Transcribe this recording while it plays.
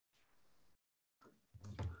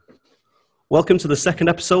Welcome to the second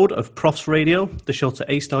episode of Profs Radio, the show to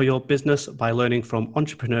A-star your business by learning from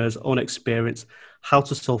entrepreneurs' own experience how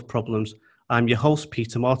to solve problems. I'm your host,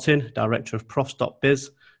 Peter Martin, Director of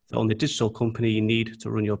Profs.biz, the only digital company you need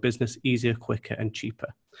to run your business easier, quicker and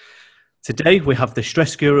cheaper. Today, we have the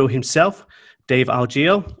stress guru himself, Dave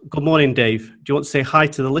Algeo. Good morning, Dave. Do you want to say hi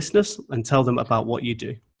to the listeners and tell them about what you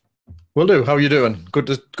do? Will do. How are you doing? Good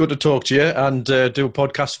to talk to you and do a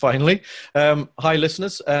podcast finally. Hi,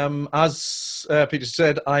 listeners. As Peter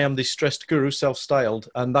said, I am the stressed guru, self-styled,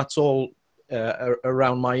 and that's all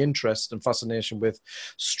around my interest and fascination with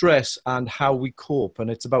stress and how we cope.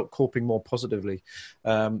 And it's about coping more positively.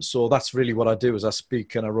 So that's really what I do. Is I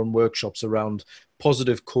speak and I run workshops around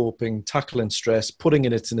positive coping, tackling stress, putting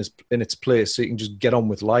it in its place so you can just get on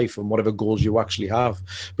with life and whatever goals you actually have.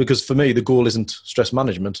 Because for me, the goal isn't stress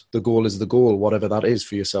management. The goal is the goal, whatever that is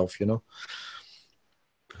for yourself, you know.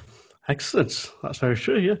 Excellent. That's very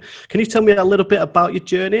true, yeah. Can you tell me a little bit about your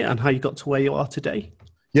journey and how you got to where you are today?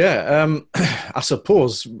 Yeah, I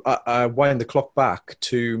suppose I wind the clock back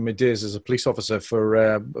to my days as a police officer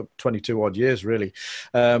for 22 odd years, really.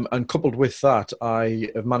 And coupled with that, I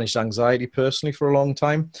have managed anxiety personally for a long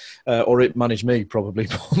time, or it managed me probably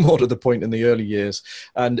more to the point in the early years.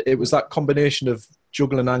 And it was that combination of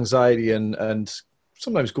juggling anxiety and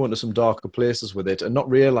sometimes going to some darker places with it and not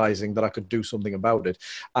realizing that I could do something about it,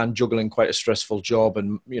 and juggling quite a stressful job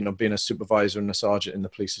and, you know, being a supervisor and a sergeant in the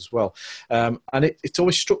police as well. And it's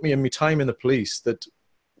always struck me in my time in the police that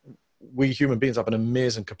we human beings have an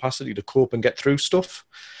amazing capacity to cope and get through stuff.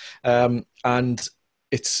 And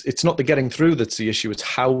it's not the getting through that's the issue. It's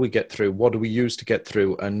how we get through. What do we use to get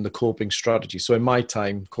through, and the coping strategy. So in my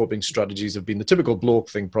time, coping strategies have been the typical bloke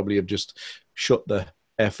thing, probably of just shut the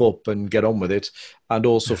F up and get on with it. And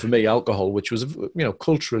also for me, alcohol, which was, you know,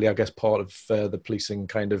 culturally, I guess, part of the policing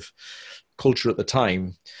kind of culture at the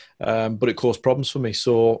time. But it caused problems for me.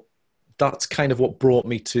 So that's kind of what brought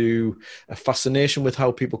me to a fascination with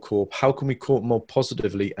how people cope. How can we cope more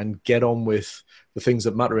positively and get on with the things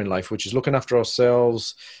that matter in life, which is looking after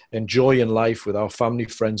ourselves, enjoying life with our family,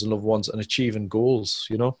 friends and loved ones, and achieving goals,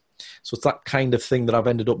 you know? So it's that kind of thing that I've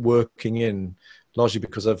ended up working in, largely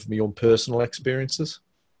because of my own personal experiences.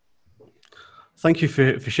 Thank you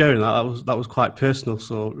for sharing that. That was quite personal,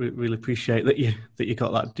 so really appreciate that you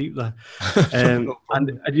got that deep there. And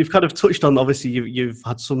you've kind of touched on, obviously you've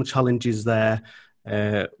had some challenges there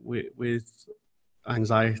with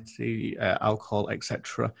anxiety, alcohol,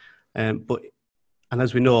 etc. But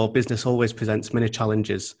as we know, business always presents many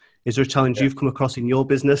challenges. Is there a challenge you've come across in your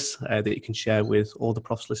business that you can share with all the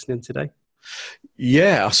profs listening today?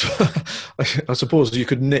 Yeah, I suppose you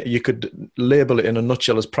could label it in a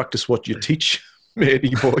nutshell as practice what you teach, maybe,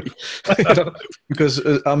 boy. Because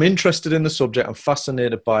I'm interested in the subject, I'm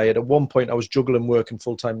fascinated by it. At one point, I was juggling working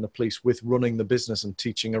full-time in the police with running the business and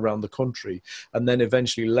teaching around the country, and then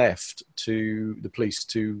eventually left to the police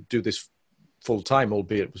to do this full-time,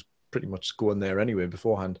 albeit it was pretty much going there anyway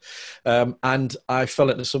beforehand. And I fell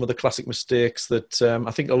into some of the classic mistakes that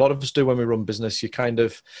I think a lot of us do when we run business. You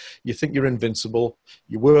think you're invincible,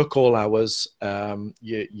 you work all hours,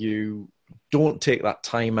 you don't take that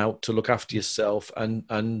time out to look after yourself,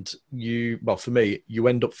 and well, for me, you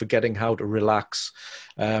end up forgetting how to relax,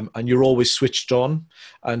 and you're always switched on.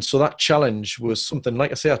 And so that challenge was something,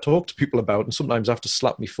 like I say, I talk to people about, and sometimes I have to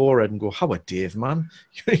slap my forehead and go, how are Dave, man?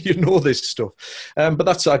 You know this stuff. But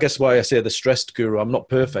that's, I guess, why I say the stressed guru. I'm not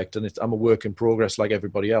perfect, and I'm a work in progress like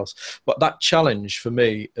everybody else. But that challenge for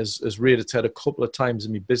me has reared its head a couple of times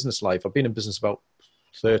in my business life. I've been in business about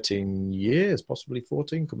 13 years, possibly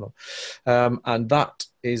 14, come on. And that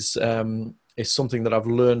is something that I've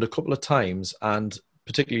learned a couple of times, and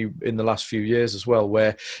particularly in the last few years as well,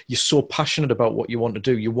 where you're so passionate about what you want to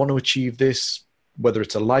do. You want to achieve this, whether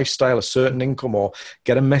it's a lifestyle, a certain income, or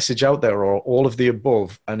get a message out there, or all of the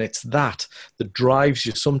above. And it's that drives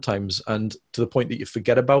you sometimes, and to the point that you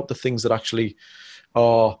forget about the things that actually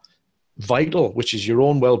are vital, which is your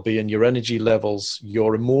own well-being, your energy levels,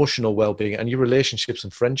 your emotional well-being, and your relationships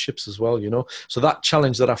and friendships as well, you know. So that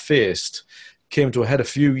challenge that I faced came to a head a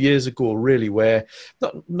few years ago, really, where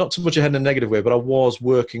not so much a head in a negative way, but I was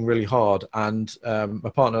working really hard. And my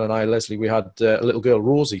partner and I, Leslie, we had a little girl,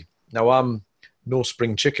 Rosie. Now, I'm no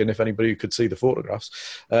spring chicken, if anybody could see the photographs.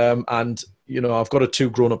 And, you know, I've got two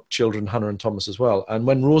grown-up children, Hannah and Thomas as well. And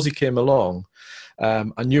when Rosie came along,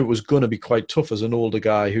 I knew it was going to be quite tough as an older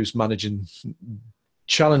guy who's managing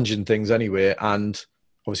challenging things anyway, and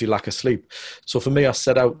obviously lack of sleep. So for me, I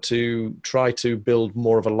set out to try to build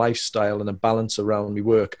more of a lifestyle and a balance around my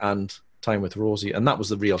work and time with Rosie. And that was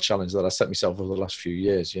the real challenge that I set myself over the last few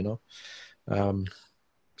years, you know.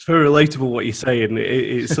 It's very relatable what you're saying.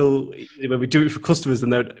 It's so when we do it for customers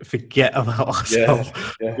and then forget about ourselves.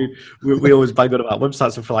 Yeah. We always bang on about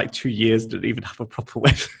websites, and for like 2 years didn't even have a proper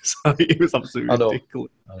website. It was absolutely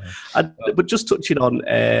ridiculous. But just touching on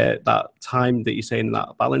that time that you're saying,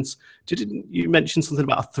 that balance, didn't you mention something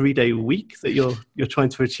about a 3-day week that you're trying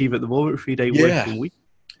to achieve at the moment, 3-day working week?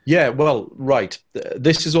 Yeah, well, right.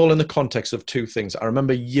 This is all in the context of two things. I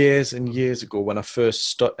remember years and years ago when I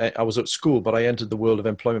first I was at school, but I entered the world of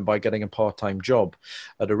employment by getting a part-time job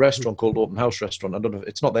at a restaurant called Open House Restaurant. I don't know,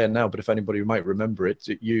 it's not there now, but if anybody might remember it,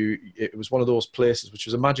 it was one of those places which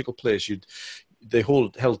was a magical place. They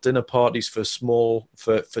held dinner parties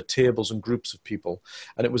for tables and groups of people,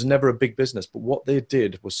 and it was never a big business. But what they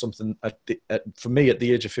did was something for me at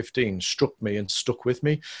the age of 15 struck me and stuck with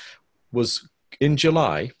me. Was in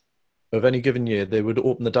July of any given year, they would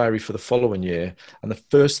open the diary for the following year, and the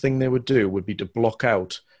first thing they would do would be to block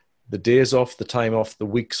out the days off, the time off, the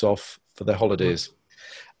weeks off for their holidays.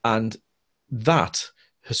 And that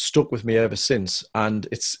has stuck with me ever since. And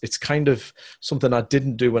it's kind of something I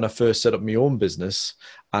didn't do when I first set up my own business,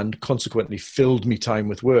 and consequently filled me time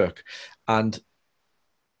with work. And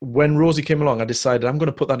when Rosie came along, I decided I'm going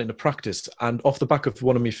to put that into practice. And off the back of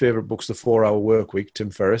one of my favorite books, The 4-Hour Workweek, Tim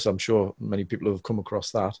Ferriss, I'm sure many people have come across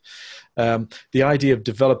that. The idea of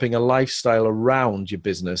developing a lifestyle around your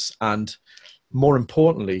business, and more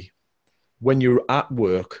importantly, when you're at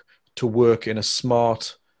work, to work in a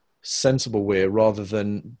smart, sensible way rather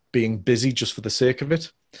than being busy just for the sake of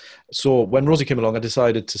it. So when Rosie came along, I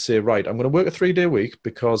decided to say, right, I'm going to work a 3-day week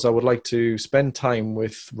because I would like to spend time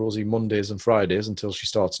with Rosie Mondays and Fridays until she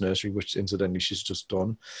starts nursery, which incidentally she's just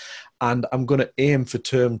done. And I'm going to aim for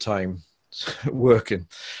term time working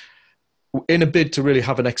in a bid to really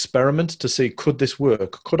have an experiment to see, could this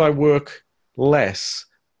work? Could I work less,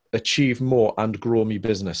 achieve more, and grow my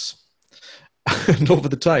business? And over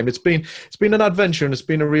the time, it's been an adventure, and it's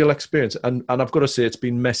been a real experience. And I've got to say, it's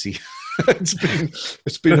been messy.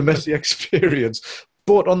 It's been a messy experience.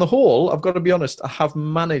 But on the whole, I've got to be honest, I have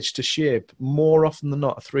managed to shape more often than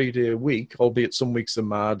not a 3-day week, albeit some weeks are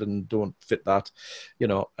mad and don't fit that,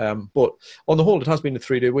 but on the whole, it has been a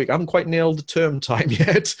 3-day week. I haven't quite nailed the term time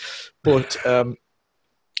yet, but that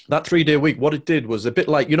 3-day week, what it did was a bit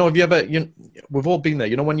like, have you ever, we've all been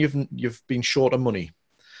there, when you've been short of money.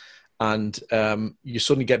 And you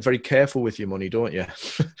suddenly get very careful with your money, don't you?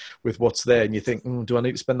 With what's there. And you think, do I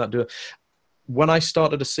need to spend that? When I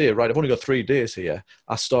started to say, right, I've only got 3 days here,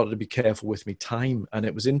 I started to be careful with my time. And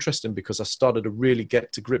it was interesting because I started to really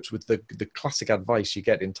get to grips with the classic advice you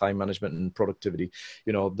get in time management and productivity.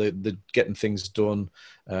 The getting things done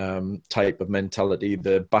type of mentality,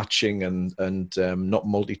 the batching and not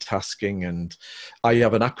multitasking. And I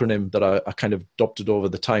have an acronym that I kind of adopted over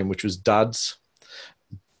the time, which was DADS.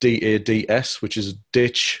 DADS, which is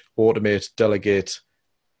ditch, automate, delegate,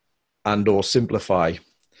 and or simplify,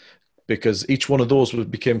 because each one of those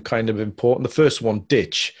became kind of important. The first one,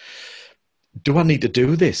 ditch. Do I need to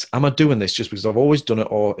do this? Am I doing this just because I've always done it,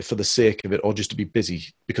 or for the sake of it, or just to be busy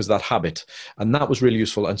because of that habit? And that was really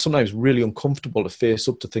useful, and sometimes really uncomfortable to face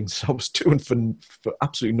up to things I was doing for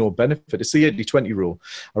absolutely no benefit. It's the 80-20 rule.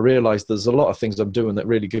 I realized there's a lot of things I'm doing that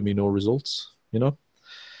really give me no results,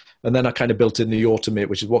 And then I kind of built in the automate,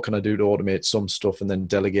 which is what can I do to automate some stuff, and then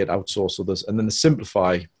delegate, outsource others. And then the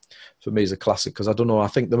simplify for me is a classic, because I don't know, I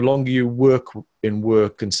think the longer you work in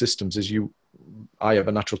work and systems, I have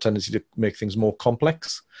a natural tendency to make things more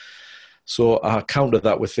complex. So I counter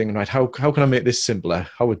that with thinking, right, how can I make this simpler?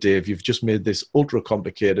 Howard, Dave, you've just made this ultra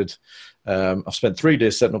complicated. I've spent 3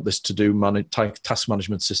 days setting up this to-do task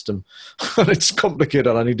management system, and it's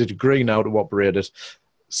complicated. I need a degree now to operate it.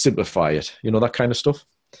 Simplify it, that kind of stuff.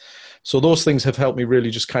 So those things have helped me really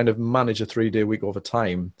just kind of manage a 3-day week over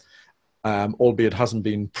time, albeit it hasn't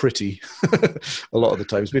been pretty a lot of the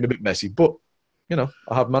time. It's been a bit messy, but, I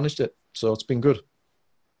have managed it. So it's been good.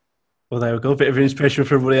 Well, there we go. A bit of inspiration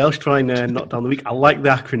for everybody else trying to knock down the week. I like the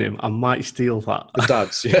acronym. I might steal that. The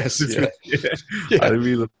DADS, yes. Yeah. I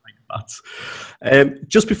really like that.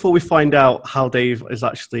 Just before we find out how Dave has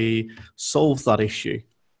actually solved that issue,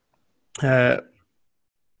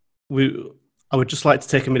 I would just like to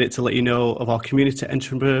take a minute to let you know of our community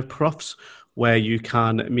entrepreneur profs, where you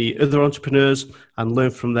can meet other entrepreneurs and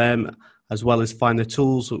learn from them, as well as find the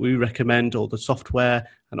tools that we recommend, all the software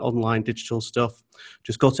and online digital stuff.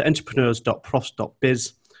 Just go to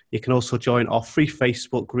entrepreneurs.profs.biz. You can also join our free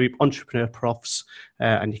Facebook group, Entrepreneur Profs,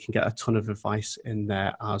 and you can get a ton of advice in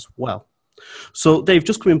there as well. So Dave,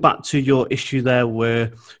 just coming back to your issue there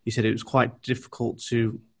where you said it was quite difficult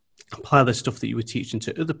to apply the stuff that you were teaching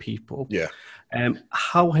to other people. Yeah.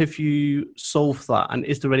 How have you solved that? And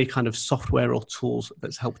is there any kind of software or tools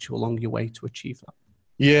that's helped you along your way to achieve that?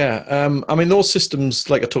 Yeah, I mean, those systems,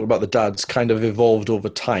 like I talked about the dads, kind of evolved over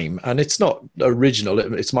time. And it's not original.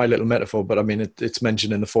 It's my little metaphor, but I mean, it's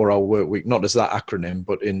mentioned in the 4-Hour Work Week, not as that acronym,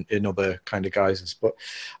 but in other kind of guises. But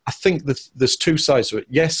I think that there's two sides to it.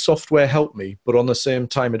 Yes, software helped me, but on the same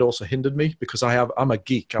time, it also hindered me because I'm a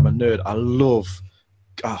geek. I'm a nerd. I love...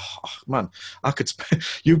 Oh man,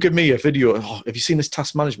 you give me a video. Oh, have you seen this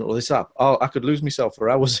task management or this app? Oh, I could lose myself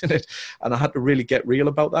for hours in it. And I had to really get real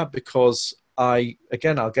about that because I'll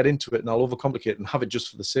get into it and I'll overcomplicate it and have it just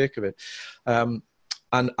for the sake of it. And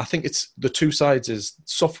I think it's the two sides is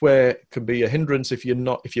software can be a hindrance if you're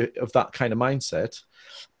of that kind of mindset,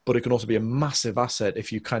 but it can also be a massive asset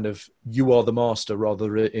if you are the master rather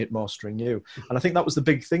than it mastering you. And I think that was the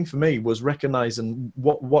big thing for me, was recognizing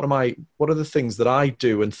what are the things that I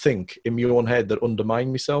do and think in my own head that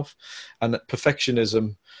undermine myself, and that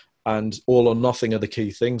perfectionism and all or nothing are the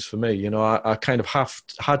key things for me. You know, I kind of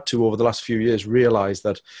had to over the last few years realize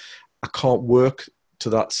that I can't work to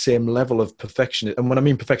that same level of perfection. And when I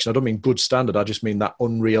mean perfection, I don't mean good standard. I just mean that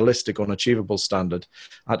unrealistic, unachievable standard.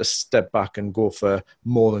 I had to step back and go for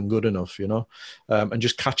more than good enough, you know, and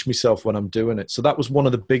just catch myself when I'm doing it. So that was one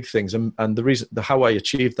of the big things. And the reason, how I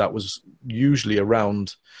achieved that was usually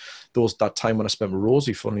around that time when I spent with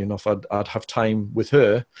Rosie. Funnily enough, I'd have time with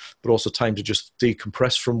her, but also time to just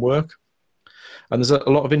decompress from work. And there's a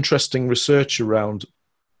lot of interesting research around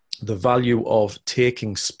the value of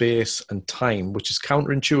taking space and time, which is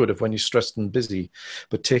counterintuitive when you're stressed and busy,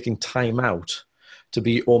 but taking time out to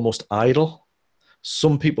be almost idle.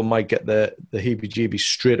 Some people might get the heebie-jeebies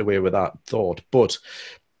straight away with that thought, but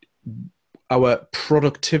our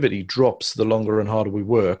productivity drops the longer and harder we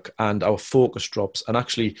work, and our focus drops, and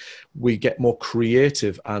actually we get more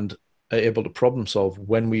creative and are able to problem solve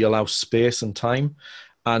when we allow space and time.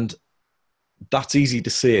 And that's easy to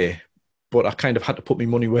say, but I kind of had to put my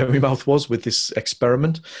money where my mouth was with this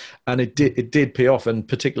experiment, and it did pay off. And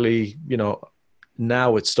particularly, you know,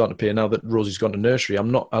 now it's starting to pay. Now that Rosie's gone to nursery,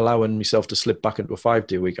 I'm not allowing myself to slip back into a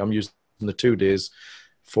 5-day week. I'm using the 2 days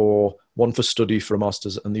for one for study for a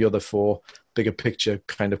master's and the other for bigger picture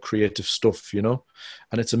kind of creative stuff, you know.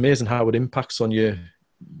 And it's amazing how it impacts on your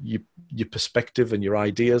perspective and your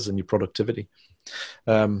ideas and your productivity.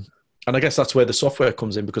 And I guess that's where the software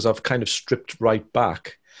comes in, because I've kind of stripped right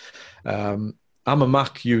back. I'm a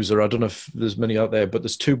Mac user. I don't know if there's many out there, but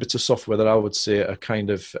there's 2 bits of software that I would say are kind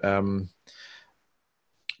of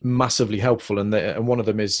massively helpful. And one of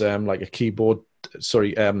them is like a keyboard,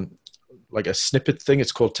 like a snippet thing.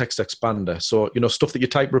 It's called Text Expander. So, you know, stuff that you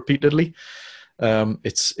type repeatedly.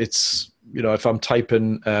 It's you know, if I'm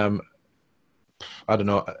typing, I don't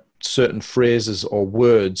know, certain phrases or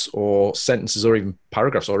words or sentences or even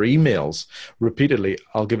paragraphs or emails repeatedly,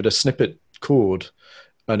 I'll give it a snippet code.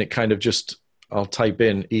 And it kind of just, I'll type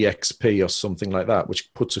in EXP or something like that,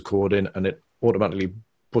 which puts a code in, and it automatically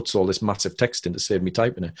puts all this massive text in to save me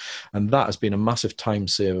typing it. And that has been a massive time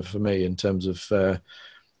saver for me in terms of,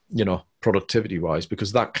 you know, productivity wise,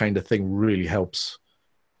 because that kind of thing really helps,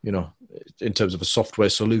 you know, in terms of a software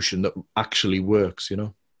solution that actually works, you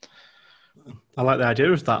know. I like the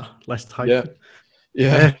idea of that. Less typing.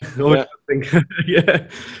 Yeah. Yeah.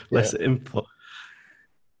 Less input.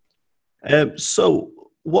 So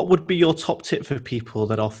what would be your top tip for people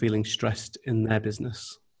that are feeling stressed in their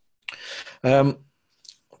business? Now,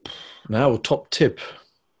 top tip.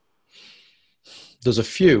 There's a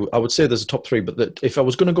few. I would say there's a top 3, but if I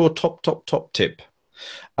was going to go top tip,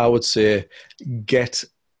 I would say get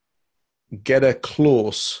a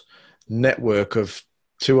close network of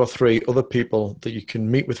 2 or 3 other people that you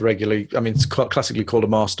can meet with regularly. I mean, it's classically called a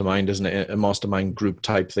mastermind, isn't it? A mastermind group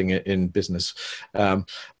type thing in business.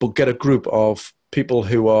 But get a group of people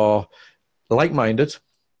who are like-minded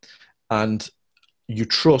and you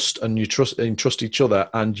trust each other,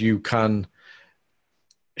 and you can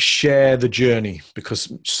share the journey,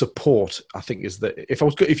 because support, I think, is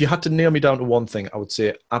if you had to nail me down to one thing, I would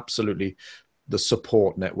say absolutely the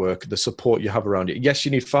support network, the support you have around you. Yes,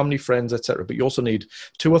 you need family, friends, etc., but you also need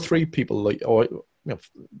 2 or 3 people, or you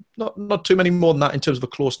know, not too many more than that in terms of a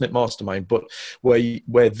close-knit mastermind, but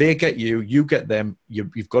where they get you, you get them,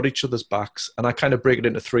 you've got each other's backs. And I kind of break it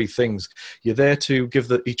into 3 things. You're there to give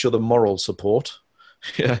each other moral support.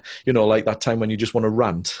 Yeah, you know, like that time when you just want to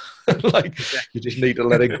rant, like you just need to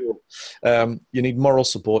let it go. You need moral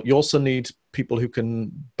support. You also need people who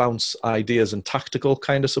can bounce ideas and tactical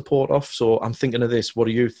kind of support off. So I'm thinking of this, what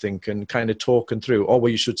do you think? And kind of talking through, well,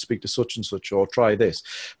 you should speak to such and such, or try this.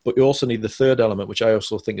 But you also need the third element, which I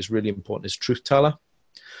also think is really important, is truth teller.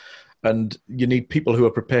 and you need people who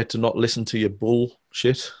are prepared to not listen to your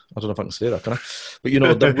bullshit. I don't know if I can say that, can I?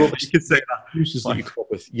 But the rubbish You can say that. excuses that you come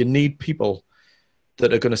up with. You need people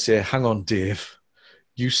that are going to say, "Hang on, Dave,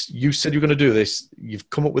 you said you're going to do this. You've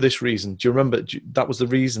come up with this reason. Do you remember that was the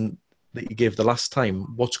reason that you gave the last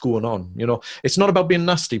time? What's going on?" It's not about being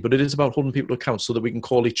nasty, but it is about holding people to account so that we can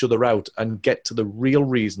call each other out and get to the real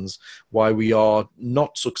reasons why we are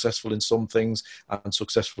not successful in some things and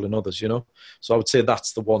successful in others. So I would say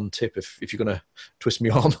that's the one tip if you're going to twist me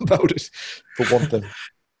arm about it, for one thing.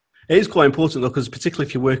 It is quite important though, because particularly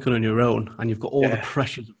if you're working on your own and you've got all the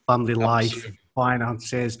pressures of family life,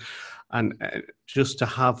 finances, and just to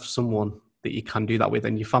have someone that you can do that with,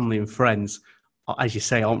 and your family and friends, as you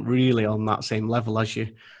say, aren't really on that same level as you.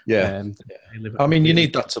 I mean, you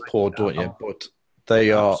need that support, don't you? But they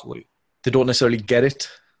don't necessarily get it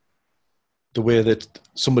the way that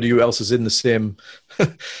somebody who else is in the same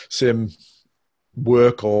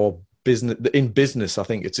work or business. In business, I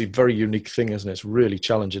think it's a very unique thing, isn't it? It's a really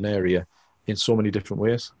challenging area in so many different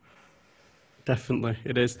ways. Definitely,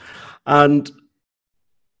 it is. And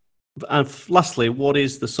lastly, what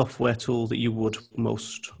is the software tool that you would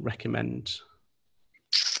most recommend?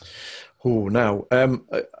 Oh, now, I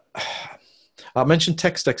mentioned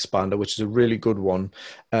Text Expander, which is a really good one.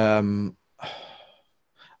 I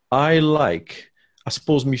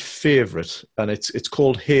suppose my favorite, and it's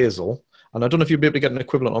called Hazel. And I don't know if you'll be able to get an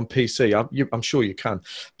equivalent on PC. I'm sure you can.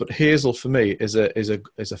 But Hazel for me is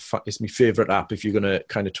my favorite app. If you're going to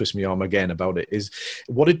kind of twist my arm again about it, is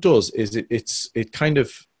what it does is it's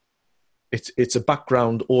a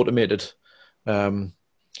background automated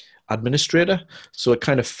administrator. So it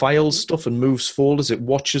kind of files stuff and moves folders. It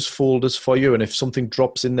watches folders for you. And if something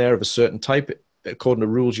drops in there of a certain type, according to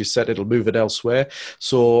rules you set, it'll move it elsewhere.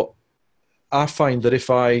 So I find that if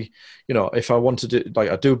I wanted to,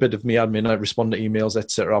 I do a bit of me admin, I respond to emails,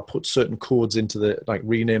 etc. I'll put certain codes into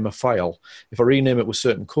rename a file. If I rename it with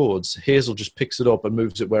certain codes, Hazel just picks it up and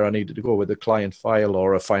moves it where I need it to go, with a client file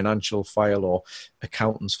or a financial file or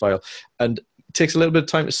accountant's file. And it takes a little bit of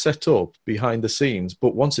time to set up behind the scenes,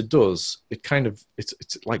 but once it does,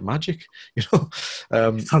 it's like magic, Sounds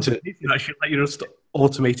actually like you're just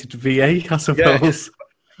automated VA, I suppose.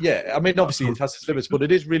 Yeah, I mean, obviously it has its limits, but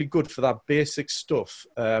it is really good for that basic stuff.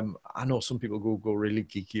 I know some people go really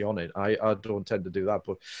geeky on it. I don't tend to do that,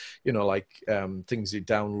 but things you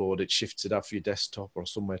download, it shifts it out for your desktop or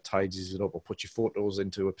somewhere, tidies it up, or put your photos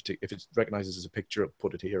into a particular. If it recognizes as a picture,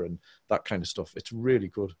 put it here and that kind of stuff. It's really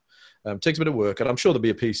good. Takes a bit of work, and I'm sure there'll be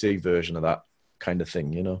a PC version of that kind of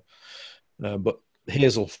thing, But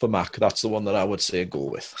Hazel for Mac, that's the one that I would say go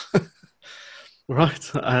with. Right.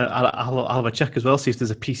 I'll have a check as well, see if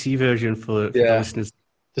there's a PC version for the listeners.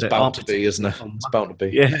 There's bound to be, isn't it? It's bound to be.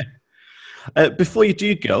 Yeah. Before you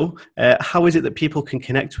do go, how is it that people can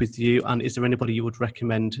connect with you, and is there anybody you would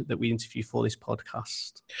recommend that we interview for this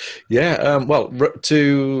podcast? Yeah,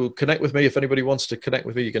 to connect with me, if anybody wants to connect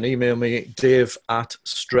with me, you can email me,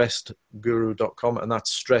 dave@stressedguru.com, and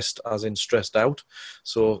that's stressed as in stressed out.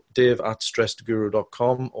 So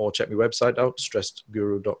dave@stressedguru.com, or check my website out,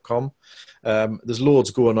 stressedguru.com. There's loads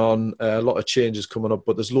going on, a lot of changes coming up,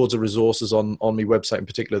 but there's loads of resources on my website, in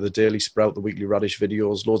particular the Daily Sprout, the Weekly Radish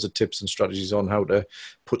videos, loads of tips and strategies on how to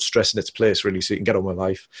put stress in its place, really, so you can get on with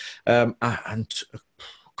life. And a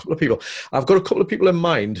couple of people, I've got a couple of people in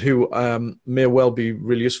mind who may well be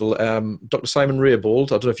really useful. Dr. Simon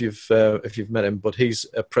Raybould, I don't know if you've met him, but he's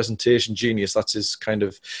a presentation genius. That's his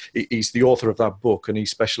he's the author of that book, and he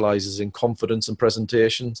specializes in confidence and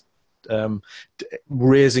presentations.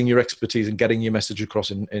 Raising your expertise and getting your message across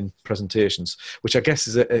in presentations, which I guess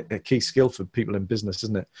is a key skill for people in business,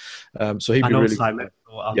 isn't it? So he'd be really. Simon,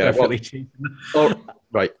 I'll definitely cheat. Oh,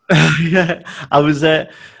 right. Yeah, I was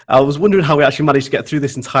wondering how we actually managed to get through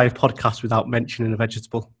this entire podcast without mentioning a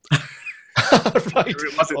vegetable. Right.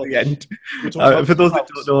 It was at the end. For those that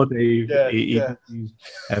don't know, he uses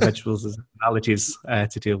vegetables as allergies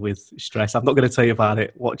to deal with stress. I'm not going to tell you about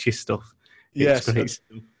it. Watch his stuff. Yes,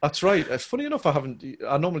 that's right. Funny enough, I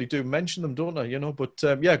normally do mention them, don't I? But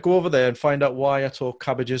go over there and find out why I talk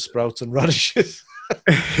cabbages, sprouts, and radishes.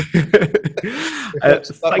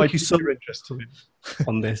 Thank you so much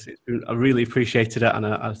on this. I really appreciated it, and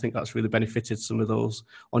I think that's really benefited some of those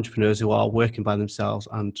entrepreneurs who are working by themselves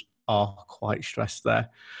and are quite stressed there.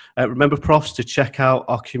 Remember, profs, to check out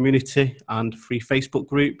our community and free Facebook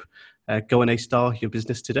group. Go and A-star your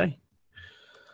business today.